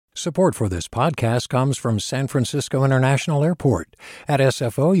Support for this podcast comes from San Francisco International Airport. At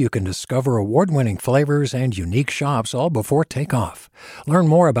SFO, you can discover award-winning flavors and unique shops all before takeoff. Learn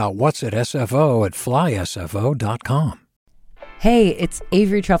more about what's at SFO at flysfo.com. Hey, it's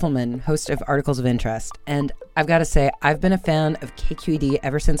Avery Trufelman, host of Articles of Interest, and I've got to say, I've been a fan of KQED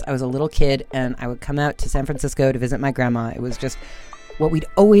ever since I was a little kid, and I would come out to San Francisco to visit my grandma. It was just what we'd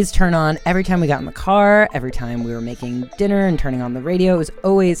always turn on every time we got in the car, every time we were making dinner and turning on the radio. It was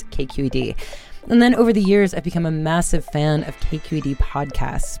always KQED. And then over the years, I've become a massive fan of KQED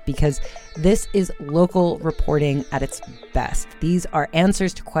podcasts because this is local reporting at its best. These are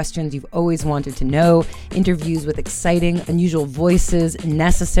answers to questions you've always wanted to know, interviews with exciting, unusual voices,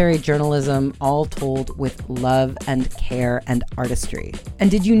 necessary journalism, all told with love and care and artistry. And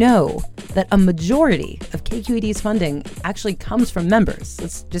did you know that a majority of KQED's funding actually comes from members?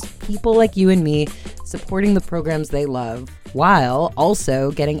 It's just people like you and me supporting the programs they love, while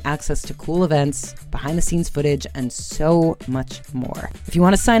also getting access to cool events, behind-the-scenes footage, and so much more. If you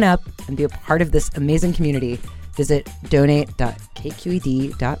want to sign up and be a part of this amazing community, visit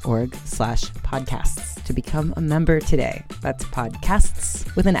donate.kqed.org/podcasts to become a member today. That's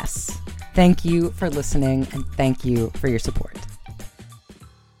podcasts with an S. Thank you for listening, and thank you for your support.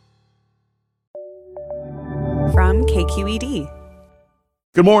 From KQED.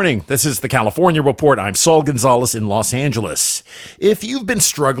 Good morning. This is the California Report. I'm Saul Gonzalez in Los Angeles. If you've been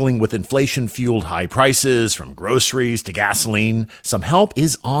struggling with inflation-fueled high prices, from groceries to gasoline, some help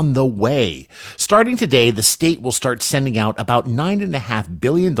is on the way. Starting today, the state will start sending out about $9.5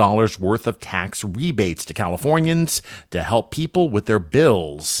 billion worth of tax rebates to Californians to help people with their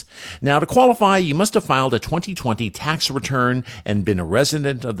bills. Now, to qualify, you must have filed a 2020 tax return and been a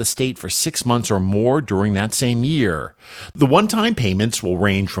resident of the state for 6 months or more during that same year. The one-time payments will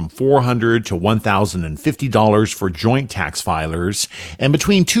range from $400 to $1,050 for joint tax filers and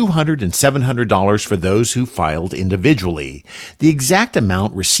between $200 and $700 for those who filed individually. The exact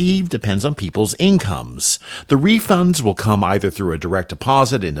amount received depends on people's incomes. The refunds will come either through a direct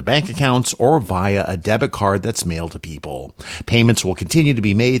deposit into bank accounts or via a debit card that's mailed to people. Payments will continue to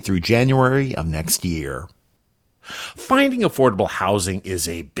be made through January of next year. Finding affordable housing is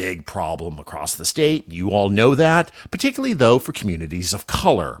a big problem across the state. You all know that, particularly, though, for communities of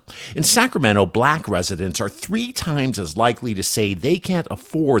color. In Sacramento, Black residents are 3 times as likely to say they can't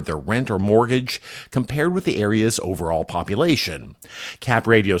afford their rent or mortgage compared with the area's overall population. Cap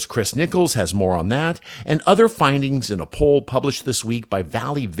Radio's Chris Nichols has more on that and other findings in a poll published this week by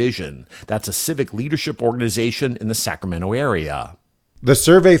Valley Vision. That's a civic leadership organization in the Sacramento area. The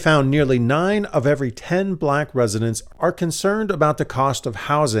survey found nearly 9 of every 10 Black residents are concerned about the cost of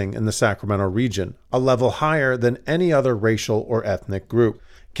housing in the Sacramento region, a level higher than any other racial or ethnic group.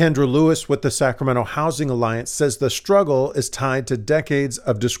 Kendra Lewis with the Sacramento Housing Alliance says the struggle is tied to decades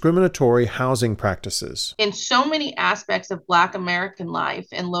of discriminatory housing practices. In so many aspects of Black American life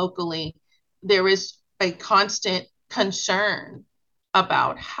and locally, there is a constant concern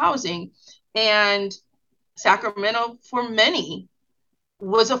about housing, and Sacramento, for many,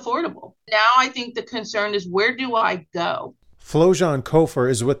 was affordable. Now I think the concern is, where do I go? Flojan Kofer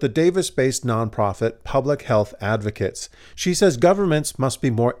is with the Davis-based nonprofit Public Health Advocates. She says governments must be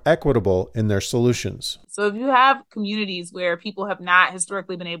more equitable in their solutions. So if you have communities where people have not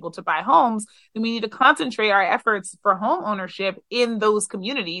historically been able to buy homes, then we need to concentrate our efforts for home ownership in those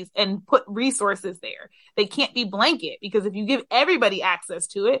communities and put resources there. They can't be blanket, because if you give everybody access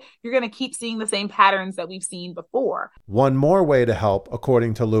to it, you're going to keep seeing the same patterns that we've seen before. One more way to help,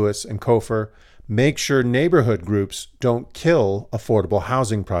 according to Lewis and Kofer, make sure neighborhood groups don't kill affordable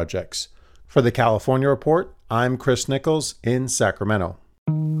housing projects. For the California Report, I'm Chris Nichols in Sacramento.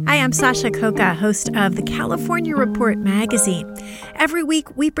 Hi, I'm Sasha Koka, host of the California Report magazine. Every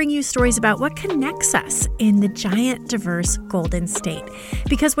week, we bring you stories about what connects us in the giant, diverse Golden State.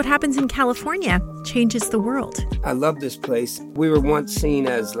 Because what happens in California changes the world. I love this place. We were once seen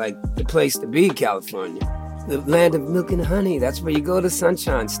as like the place to be, California. The land of milk and honey. That's where you go to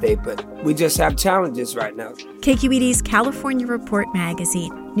Sunshine State, but we just have challenges right now. KQED's California Report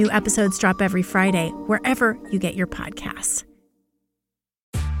magazine. New episodes drop every Friday, wherever you get your podcasts.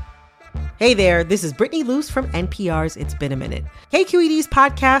 Hey there, this is Brittany Luce from NPR's It's Been a Minute. KQED's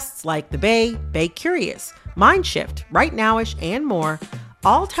podcasts like The Bay, Bay Curious, Mind Shift, Right Nowish, and more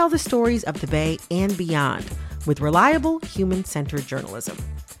all tell the stories of the Bay and beyond with reliable, human-centered journalism.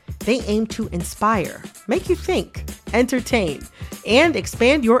 They aim to inspire, make you think, entertain, and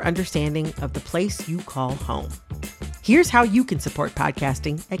expand your understanding of the place you call home. Here's how you can support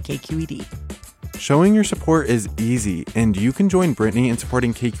podcasting at KQED. Showing your support is easy, and you can join Brittany in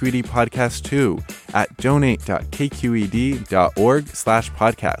supporting KQED podcasts too. at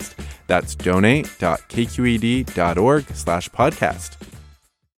donate.kqed.org/podcast. That's donate.kqed.org/podcast.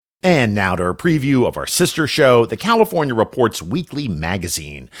 And now to a preview of our sister show, the California Report's weekly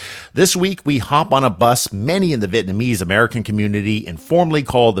magazine. This week, we hop on a bus many in the Vietnamese American community informally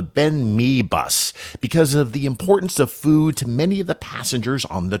called the Ben Mi bus because of the importance of food to many of the passengers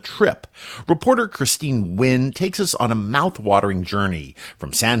on the trip. Reporter Christine Nguyen takes us on a mouth-watering journey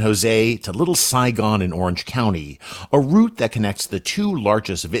from San Jose to Little Saigon in Orange County, a route that connects the two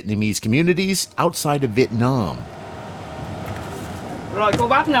largest Vietnamese communities outside of Vietnam. Rồi cô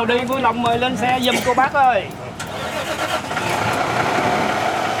bác nào đi vui lòng mời lên xe giùm cô bác ơi.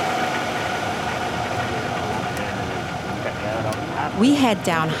 We head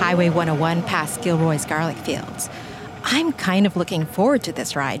down Highway 101 past Gilroy's garlic fields. I'm kind of looking forward to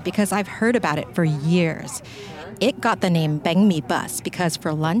this ride because I've heard about it for years. It got the name Bánh Mì Bus because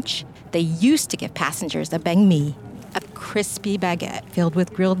for lunch, they used to give passengers a bánh mì, a crispy baguette filled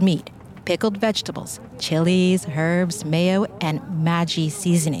with grilled meat, pickled vegetables, chilies, herbs, mayo, and Maggi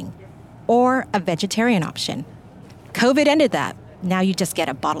seasoning, or a vegetarian option. COVID ended that. Now you just get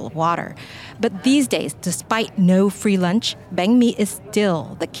a bottle of water. But these days, despite no free lunch, bánh mì is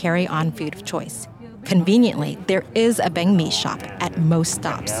still the carry-on food of choice. Conveniently, there is a bánh mì shop at most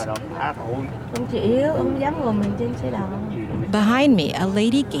stops. Behind me, a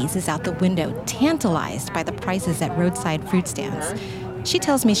lady gazes out the window, tantalized by the prices at roadside fruit stands. She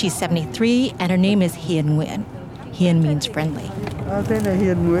tells me she's 73 and her name is Hiền Nguyen. Hiền means friendly. Tên là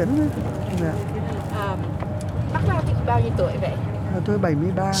Hiền Nguyễn. Bác bao nhiêu tuổi vậy? Tôi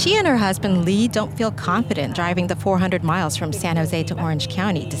 73. She and her husband Lee don't feel confident driving the 400 miles from San Jose to Orange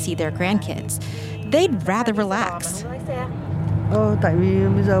County to see their grandkids. They'd rather relax. Tại vì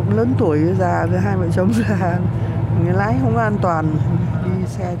bây giờ cũng lớn tuổi già, hai vợ chồng già, người lái không an toàn, đi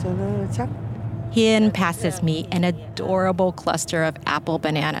xe cho nó chắc. Hiền passes me an adorable cluster of apple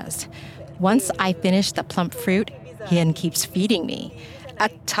bananas. Once I finish the plump fruit, Hiền keeps feeding me. A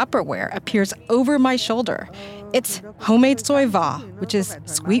Tupperware appears over my shoulder. It's homemade soy va, which is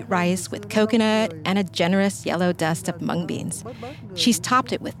sweet rice with coconut and a generous yellow dust of mung beans. She's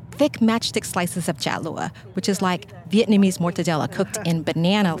topped it with thick matchstick slices of chả lụa, which is like Vietnamese mortadella cooked in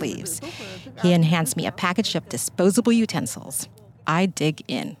banana leaves. Hiền hands me a package of disposable utensils. I dig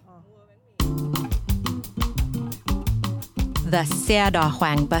in. The Xe Đò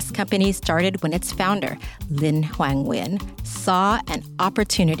Hoàng bus company started when its founder, Linh Hoàng Nguyen, saw an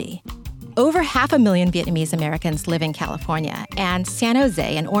opportunity. Over 500,000 Vietnamese Americans live in California, and San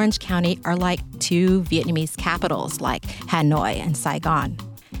Jose and Orange County are like two Vietnamese capitals like Hanoi and Saigon.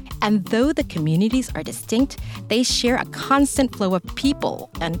 And though the communities are distinct, they share a constant flow of people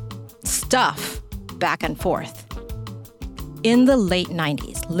and stuff back and forth. In the late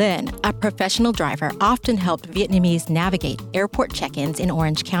 90s, Linh, a professional driver, often helped Vietnamese navigate airport check-ins in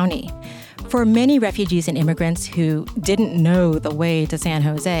Orange County. For many refugees and immigrants who didn't know the way to San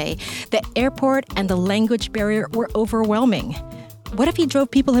Jose, the airport and the language barrier were overwhelming. What if he drove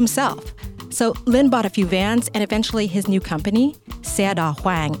people himself? So Linh bought a few vans, and eventually his new company, Xe Đò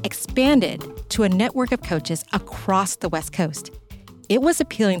Hoàng, expanded to a network of coaches across the West Coast. It was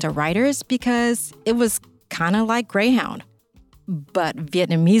appealing to riders because it was kind of like Greyhound, but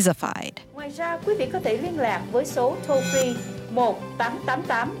Vietnamesified. Ngoài ra, quý vị có thể liên lạc với số toll free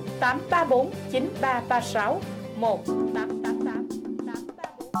 1-888-834-9336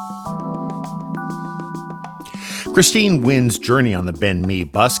 1-888-834. Christine Nguyen's journey on the Ben Mi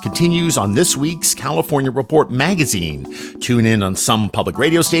bus continues on this week's California Report magazine. Tune in on some public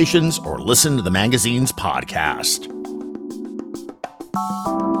radio stations or listen to the magazine's podcast.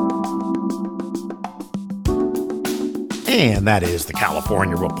 And that is the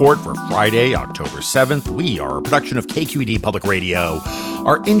California Report for Friday, October 7th. We are a production of KQED Public Radio.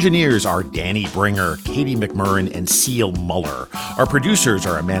 Our engineers are Danny Bringer, Katie McMurrin, and Seal Muller. Our producers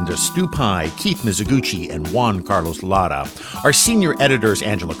are Amanda Stupai, Keith Mizuguchi, and Juan Carlos Lara. Our senior editor is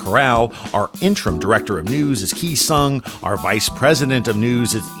Angela Corral. Our interim director of news is Kee Sung. Our vice president of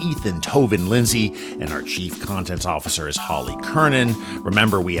news is Ethan Tovin Lindsay. And our chief content officer is Holly Kernan.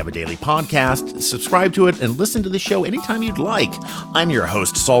 Remember, we have a daily podcast. Subscribe to it and listen to the show anytime you'd like. I'm your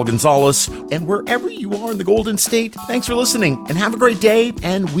host, Saul Gonzalez. And wherever you are in the Golden State, thanks for listening and have a great day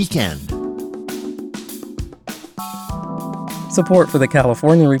and weekend. Support for the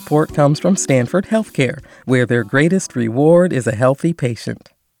California Report comes from Stanford Healthcare, where their greatest reward is a healthy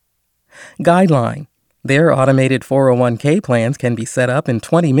patient. Guideline. Their automated 401k plans can be set up in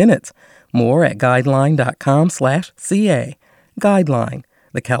 20 minutes. More at guideline.com/CA. Guideline,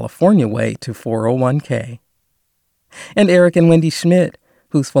 the California way to 401k. And Eric and Wendy Schmidt,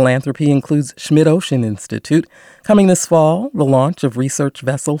 whose philanthropy includes Schmidt Ocean Institute. Coming this fall, the launch of research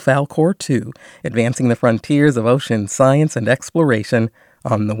vessel Falkor 2, advancing the frontiers of ocean science and exploration,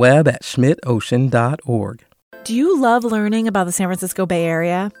 on the web at schmidtocean.org. Do you love learning about the San Francisco Bay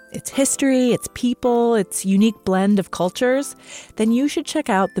Area, its history, its people, its unique blend of cultures? Then you should check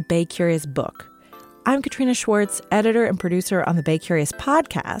out the Bay Curious book. I'm Katrina Schwartz, editor and producer on the Bay Curious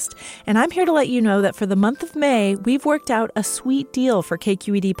podcast, and I'm here to let you know that for the month of May, we've worked out a sweet deal for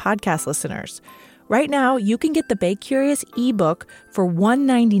KQED podcast listeners. Right now, you can get the Bay Curious ebook for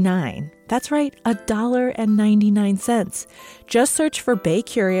 $1.99. That's right, $1.99. Just search for Bay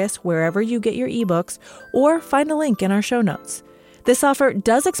Curious wherever you get your ebooks or find a link in our show notes. This offer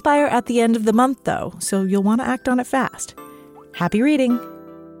does expire at the end of the month, though, so you'll want to act on it fast. Happy reading!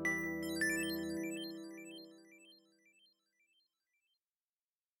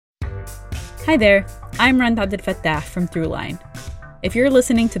 Hi there, I'm Rand Abdelfattah from Throughline. If you're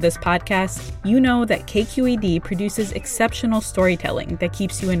listening to this podcast, you know that KQED produces exceptional storytelling that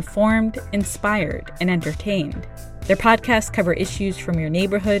keeps you informed, inspired, and entertained. Their podcasts cover issues from your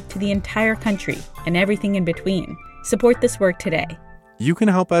neighborhood to the entire country and everything in between. Support this work today. You can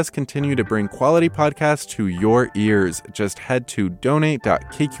help us continue to bring quality podcasts to your ears. Just head to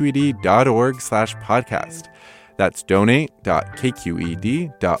donate.kqed.org/podcast. That's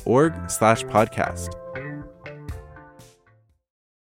donate.kqed.org/podcast.